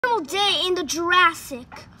the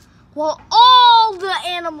Jurassic, while all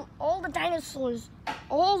the dinosaurs,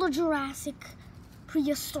 all the Jurassic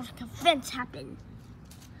prehistoric events happen.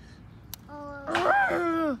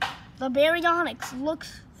 The baryonyx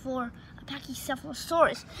looks for a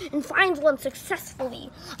Pachycephalosaurus and finds one successfully.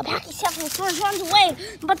 A Pachycephalosaurus runs away,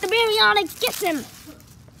 but the baryonyx gets him.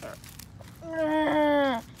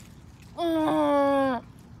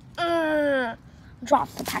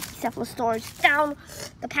 Drops the Pachycephalosaurus down.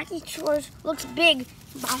 The Pachycephalosaurus looks big,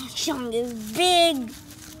 but showing his big,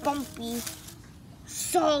 bumpy,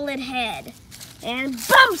 solid head, and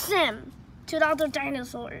bumps him to the other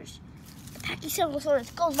dinosaurs. The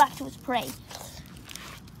Pachycephalosaurus goes back to its prey.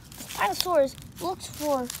 The Spinosaurus looks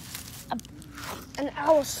for an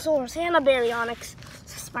Allosaurus and a Baryonyx.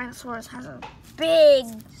 The Spinosaurus has a big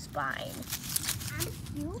spine.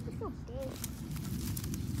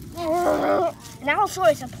 An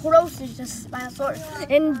Allosaurus approaches the Spinosaurus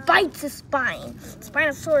and bites his spine. The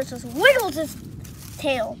Spinosaurus just wiggles his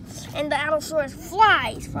tail, and the Allosaurus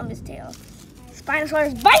flies from his tail. The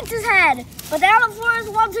Spinosaurus bites his head, but the Allosaurus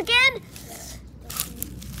once again,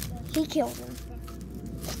 he kills him.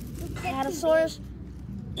 The Allosaurus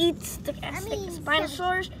eats the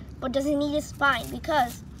Spinosaurus, but doesn't eat his spine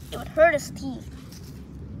because it would hurt his teeth.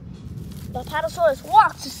 The Apatosaurus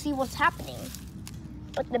walks to see what's happening,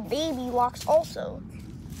 but the baby walks also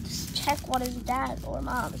to check what his dad or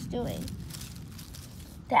mom is doing.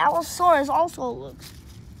 The Allosaurus also looks.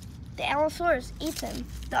 The Allosaurus eats him.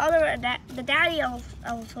 The daddy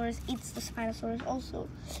Allosaurus eats the Spinosaurus also.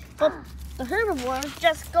 But the herbivores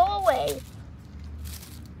just go away.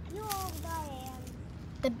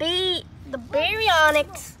 The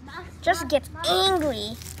baryonyx just gets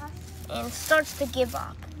angry and starts to give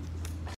up.